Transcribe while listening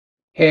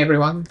Hey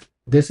everyone,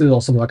 this is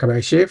also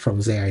Wakabayashi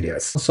from Z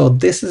Ideas. So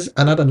this is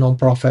another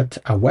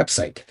nonprofit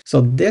website.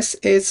 So this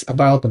is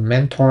about the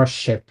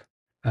mentorship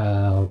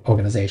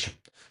organization.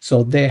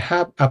 So they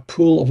have a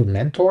pool of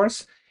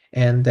mentors,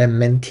 and the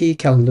mentee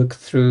can look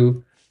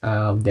through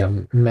their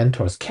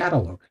mentors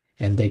catalog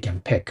and they can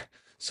pick.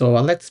 So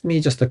let me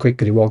just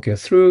quickly walk you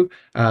through.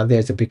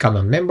 There's a become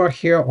a member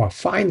here or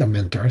find a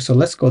mentor. So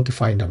let's go to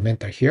find a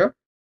mentor here.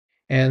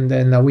 And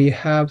then we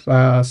have,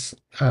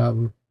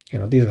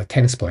 these are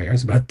tennis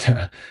players,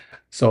 but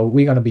so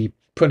we're going to be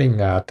putting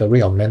the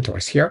real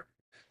mentors here.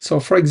 So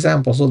for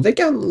example, so they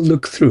can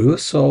look through.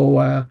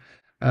 So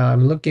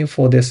I'm looking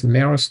for this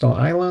Marrowstone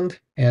Island,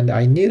 and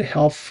I need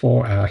help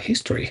for a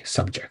history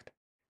subject.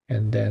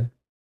 And then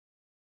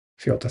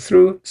filter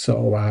through.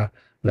 So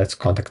let's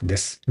contact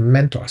this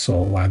mentor.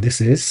 So this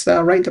is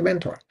right the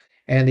mentor.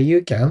 And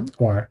you can,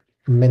 or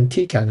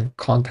mentee can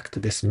contact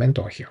this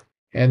mentor here.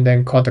 And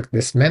then contact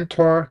this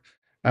mentor.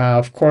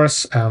 Of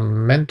course,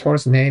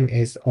 mentor's name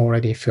is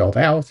already filled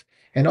out.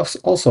 And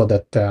also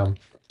that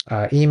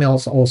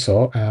emails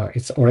also,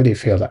 it's already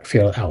filled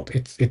out.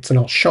 It's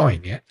not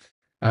showing yet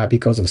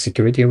because of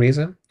security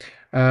reason.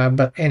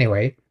 But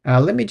anyway,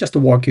 let me just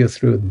walk you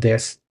through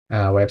this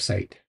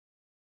website.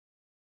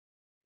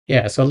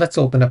 Yeah, so let's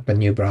open up a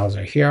new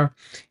browser here.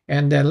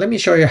 And then let me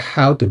show you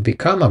how to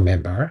become a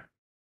member.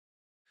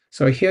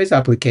 So here's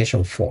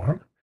application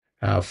form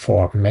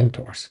for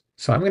mentors.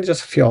 So I'm going to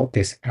just fill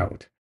this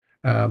out.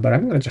 But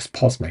I'm going to just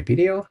pause my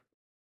video.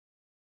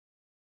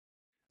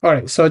 All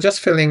right, so just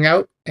filling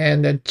out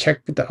and then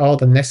check all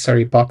the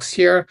necessary box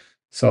here.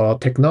 So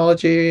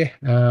technology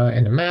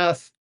and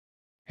math.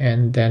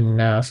 And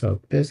then so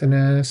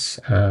business,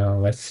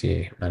 let's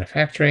see,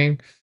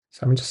 manufacturing.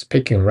 So I'm just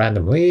picking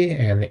randomly,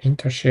 and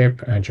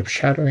internship, job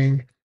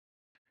shadowing.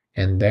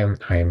 And then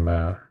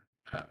I'm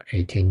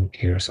 18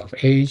 years of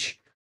age.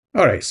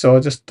 All right, so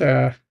just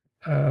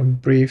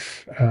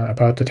brief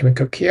about the Tim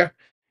Cook here,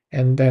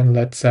 and then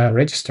let's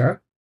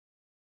register.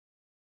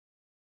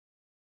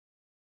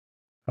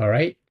 All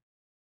right,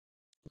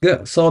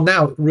 good. So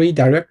now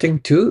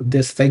redirecting to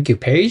this thank you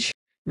page.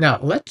 Now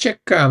let's check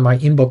my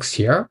inbox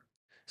here.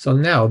 So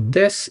now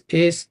this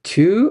is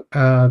to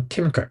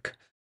Tim Cook.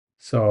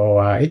 So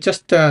it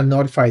just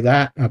notified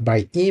that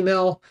by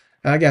email.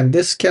 Again,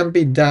 this can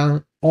be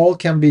done, all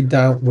can be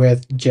done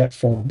with Jet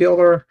Form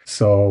Builder.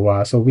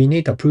 So so we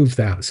need to approve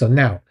that. So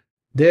now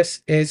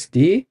this is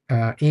the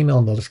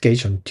email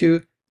notification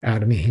to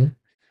admin.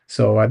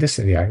 So this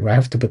is, yeah, I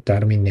have to put the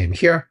admin name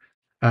here.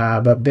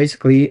 But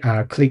basically,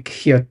 click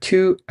here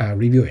to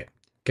review it.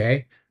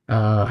 Okay.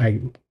 I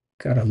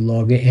gotta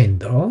log in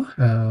though.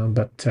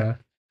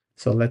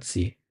 So let's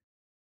see.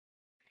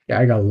 Yeah,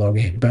 I gotta log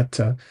in, but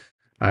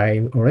I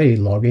already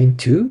logged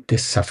into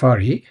this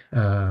Safari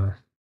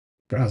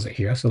browser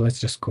here. So let's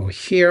just go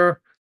here.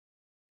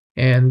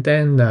 And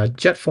then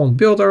Jet Form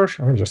Builder,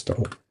 I'll just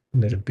open a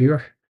little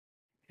bigger.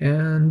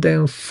 And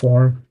then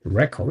Form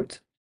Record.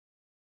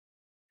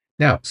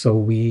 Now, so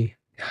we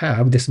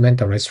have this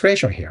mentor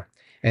registration here.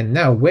 And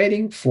now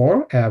waiting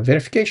for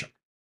verification.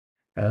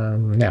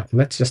 Now,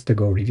 let's just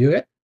go review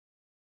it.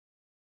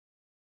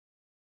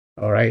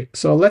 All right,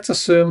 so let's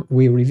assume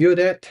we reviewed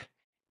it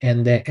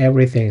and then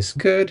everything's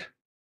good.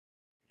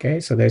 Okay,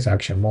 so there's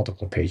actually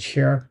multiple page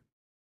here.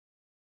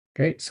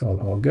 Okay, so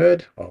all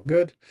good, all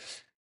good.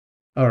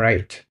 All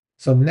right,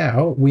 so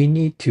now we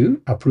need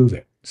to approve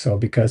it. So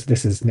because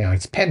this is now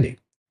it's pending.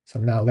 So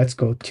now let's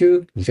go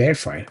to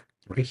verify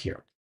right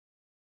here.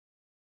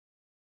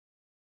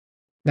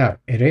 Now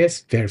it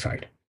is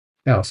verified.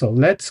 Now, so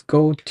let's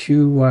go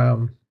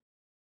to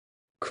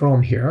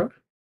Chrome here.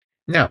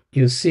 Now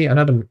you see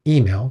another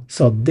email.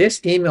 So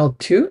this email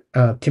to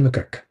Tim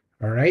Cook.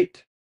 All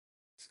right.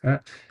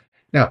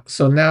 Now,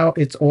 so now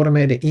it's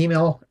automated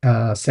email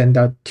sent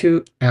out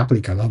to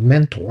applicant or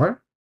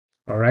mentor.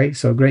 All right,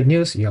 so great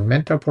news, your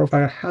mentor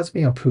profile has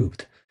been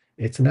approved.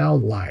 It's now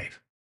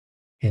live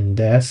in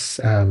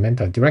this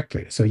mentor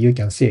directory. So you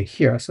can see it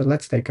here. So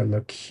let's take a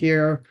look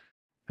here,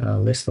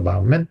 list of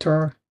our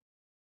mentor.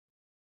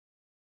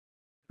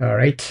 All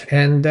right,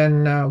 and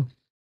then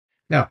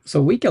now,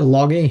 so we can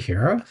log in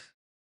here.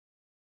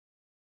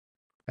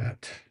 Okay,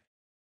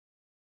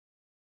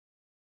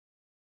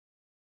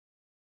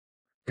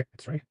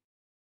 that's right.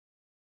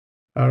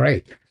 All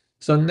right,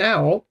 so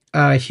now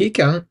he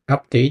can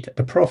update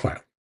the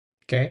profile.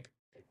 Okay,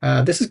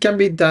 this can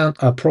be done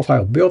a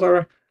profile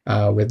builder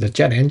with the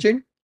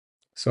JetEngine.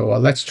 So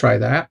let's try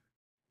that.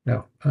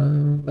 Now,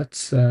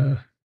 let's, all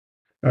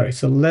right,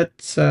 so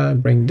let's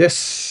bring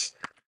this.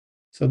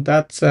 So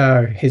that's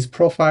his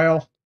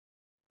profile,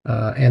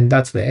 and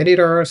that's the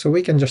editor. So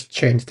we can just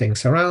change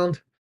things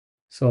around.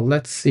 So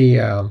let's see,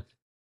 yeah,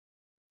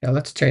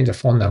 let's change the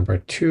phone number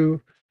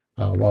to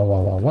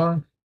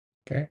 1111,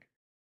 okay.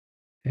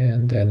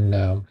 And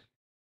then,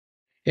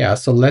 yeah,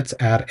 so let's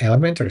add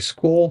elementary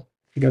school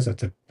because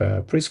it's a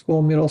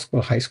preschool, middle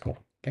school, high school,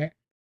 okay.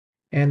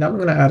 And I'm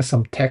gonna add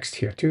some text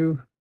here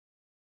too,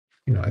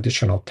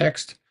 additional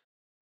text.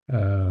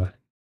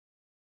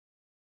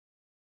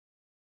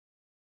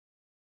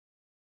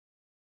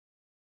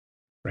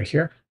 right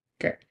here.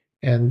 Okay,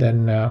 and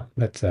then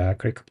let's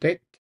click update.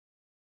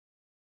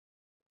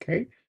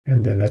 Okay,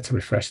 and then let's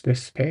refresh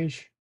this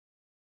page.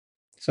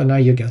 So now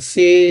you can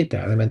see the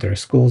elementary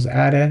schools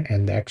added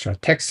and the extra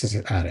text is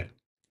added.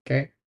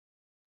 Okay.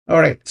 All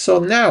right. So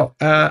now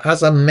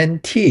as a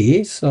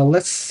mentee, so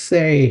let's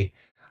say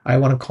I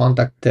want to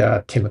contact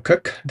Tim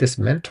Cook, this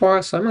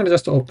mentor. So I'm going to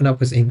just open up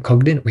his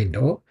incognito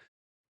window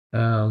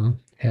and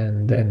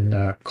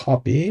then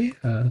copy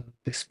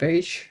this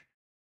page.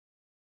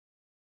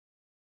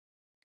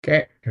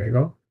 Okay, here we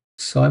go.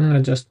 So I'm going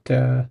to just,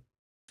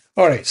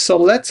 all right. So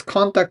let's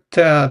contact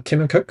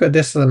Tim Cook.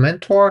 This is a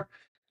mentor.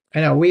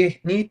 And we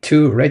need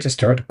to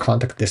register to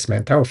contact this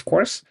mentor, of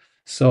course.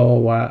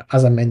 So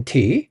as a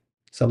mentee,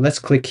 so let's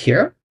click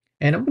here.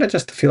 And I'm going to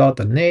just fill out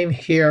the name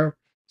here.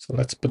 So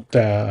let's put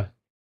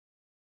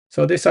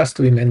so this has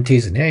to be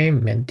mentee's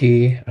name,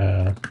 mentee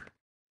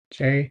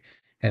J,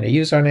 and a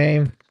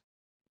username.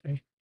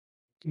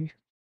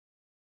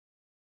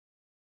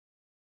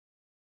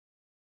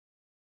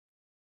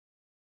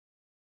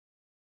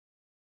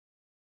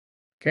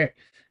 Okay.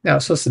 Now,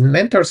 so the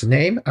mentor's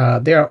name,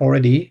 they are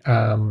already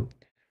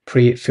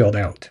pre-filled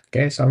out.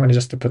 Okay, so I'm going to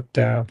just put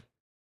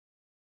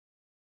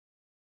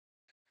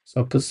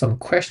so put some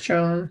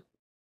question.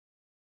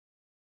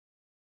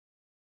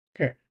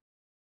 Okay.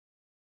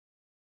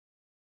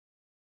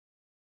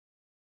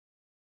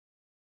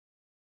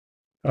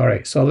 All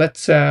right. So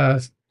let's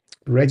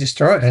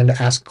register and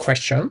ask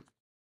question.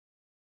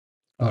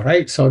 All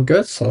right, so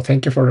good. So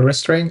thank you for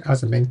registering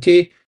as a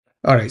mentee.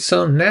 All right,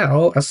 so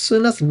now as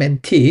soon as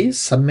mentee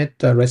submit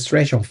the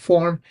registration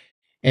form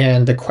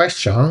and the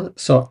question,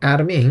 so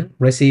admin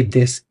receive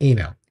this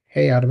email.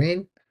 Hey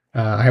admin,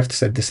 I have to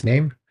set this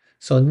name.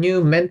 So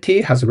new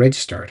mentee has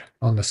registered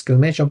on the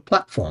Skillmation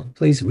platform.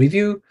 Please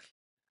review.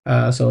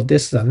 So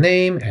this is a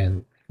name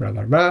and blah,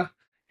 blah, blah.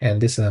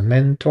 And this is a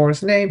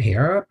mentor's name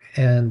here,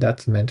 and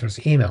that's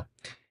mentor's email.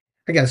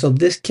 Again, so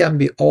this can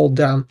be all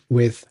done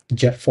with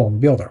Jet Form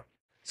Builder.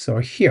 So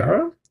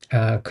here,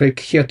 click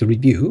here to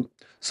review.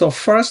 So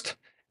first,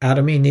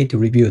 admin need to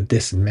review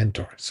this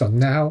mentor. So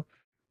now,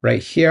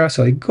 right here,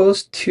 so it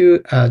goes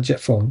to Jet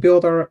Form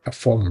Builder, a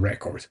form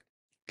record.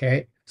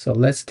 Okay, so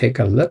let's take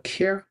a look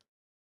here.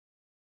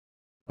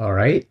 All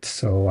right,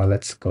 so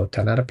let's go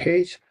to another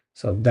page.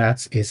 So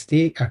that is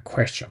the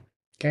question.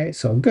 Okay,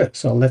 so good.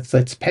 So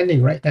it's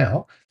pending right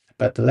now,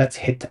 but let's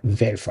hit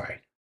verify.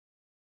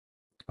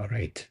 All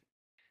right.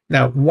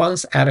 Now,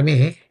 once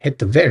admin hit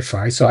the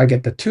verify, so I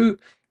get the two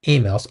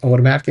emails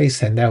automatically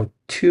send out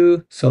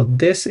to, so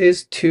this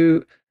is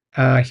to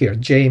here,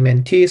 J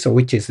mentee, so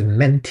which is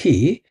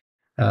mentee,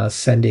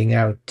 sending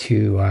out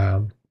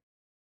to,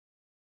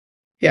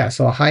 yeah,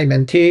 so hi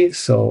mentee,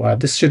 so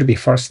this should be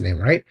first name,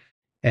 right?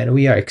 And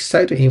we are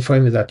excited to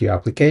inform you that your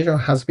application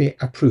has been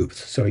approved.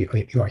 So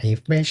your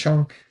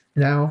information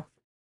now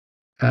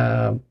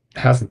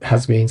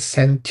has been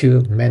sent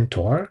to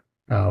mentor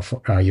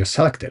you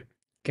selected.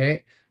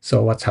 Okay,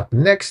 so what's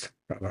happened next?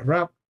 Blah, blah,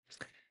 blah.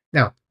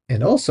 Now,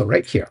 and also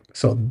right here.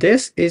 So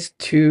this is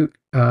to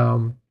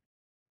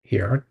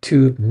here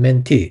to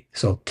mentee.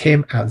 So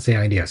Tim at the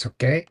ideas.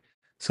 Okay,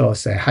 so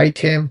say hi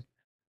Tim.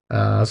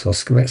 So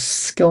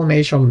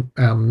Skillmation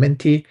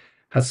mentee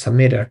has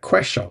submitted a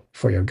question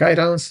for your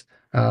guidance.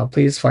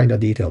 Please find the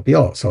detail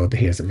below. So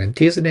here's the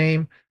mentee's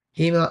name,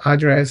 email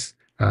address.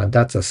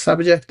 That's a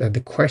subject and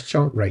the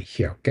question right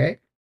here. Okay.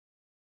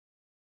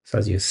 So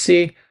as you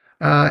see,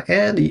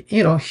 and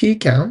he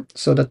can,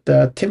 so that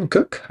the Tim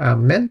Cook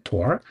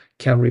mentor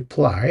can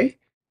reply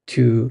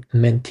to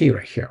mentee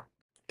right here.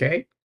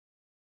 Okay.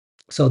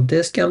 So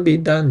this can be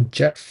done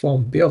Jet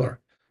Form Builder.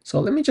 So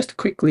let me just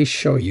quickly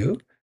show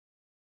you.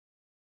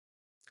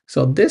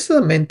 So this is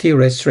a mentee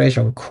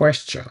registration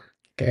question.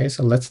 Okay,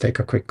 so let's take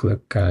a quick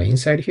look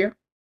inside here.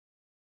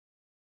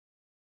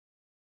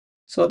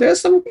 So there's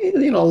some,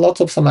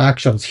 lots of some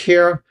actions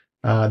here.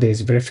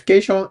 There's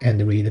verification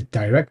and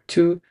redirect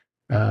to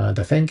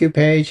the thank you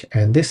page,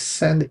 and this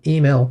send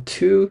email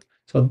to.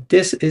 So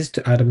this is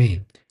to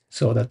admin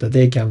so that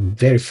they can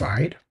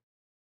verify,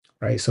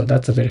 right? So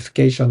that's a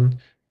verification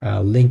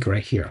link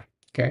right here.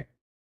 Okay,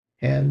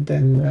 and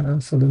then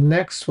so the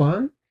next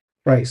one,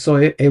 right?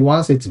 So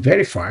once it's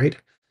verified,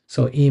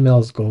 so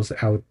emails goes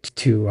out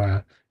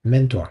to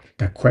mentor.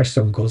 The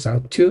question goes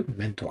out to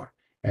mentor.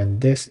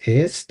 And this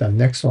is the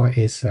next one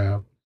is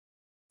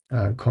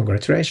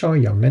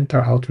congratulations, your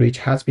mentor outreach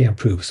has been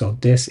approved. So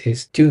this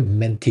is to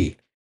mentee,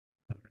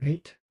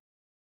 right?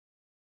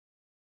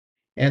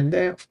 And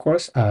then of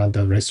course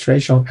the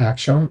registration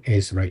action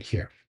is right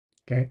here.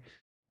 Okay.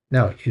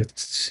 Now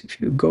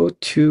if you go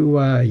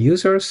to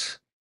users,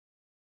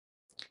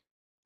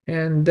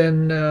 and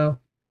then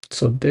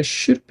so this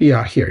should be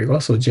here you go.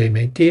 So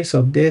JMentee.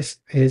 So this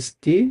is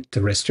the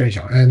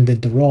registration, and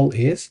the role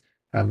is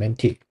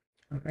mentee.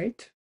 All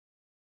right.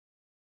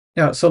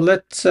 Now, so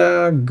let's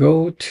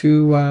go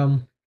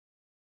to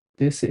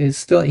this is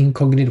still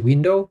incognito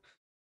window.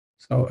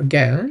 So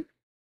again,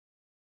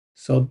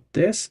 So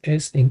this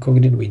is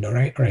incognito window,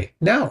 right? All right.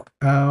 Now,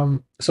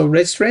 so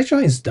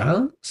registration is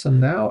done. So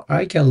now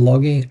I can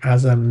log in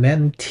as a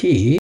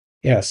mentee.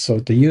 Yes, so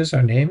the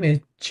username is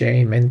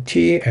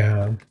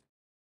jmentee.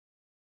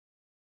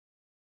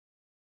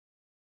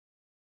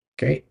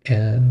 Okay,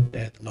 and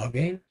then log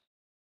in.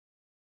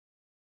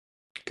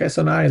 Okay,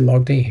 so now I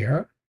logged in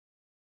here.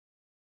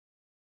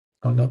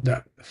 Oh, not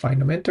that.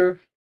 Find a mentor.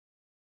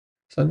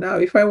 So now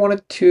if I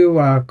wanted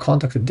to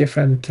contact a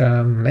different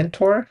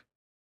mentor,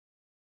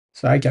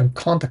 so I can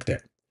contact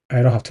it.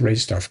 I don't have to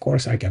register, of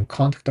course. I can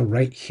contact it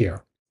right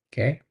here.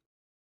 Okay.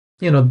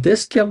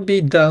 This can be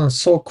done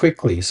so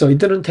quickly. So it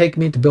didn't take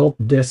me to build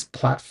this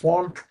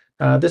platform.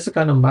 This is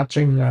kind of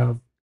matching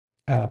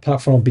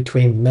platform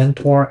between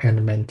mentor and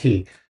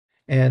mentee.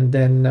 And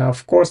then,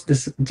 of course,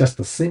 this is just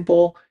a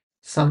simple,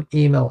 some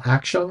email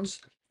actions,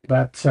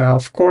 but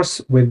of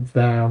course, with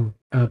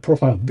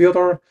profile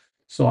builder,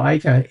 so I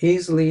can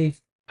easily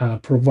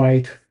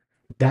provide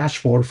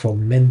dashboard for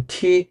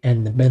mentee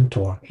and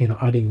mentor,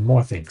 adding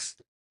more things.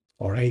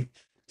 All right.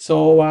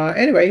 So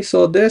anyway,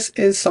 so this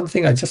is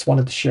something I just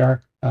wanted to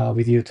share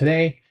with you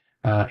today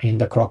in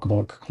the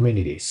Crocoblock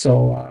community.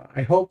 So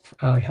I hope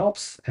it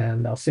helps,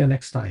 and I'll see you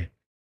next time.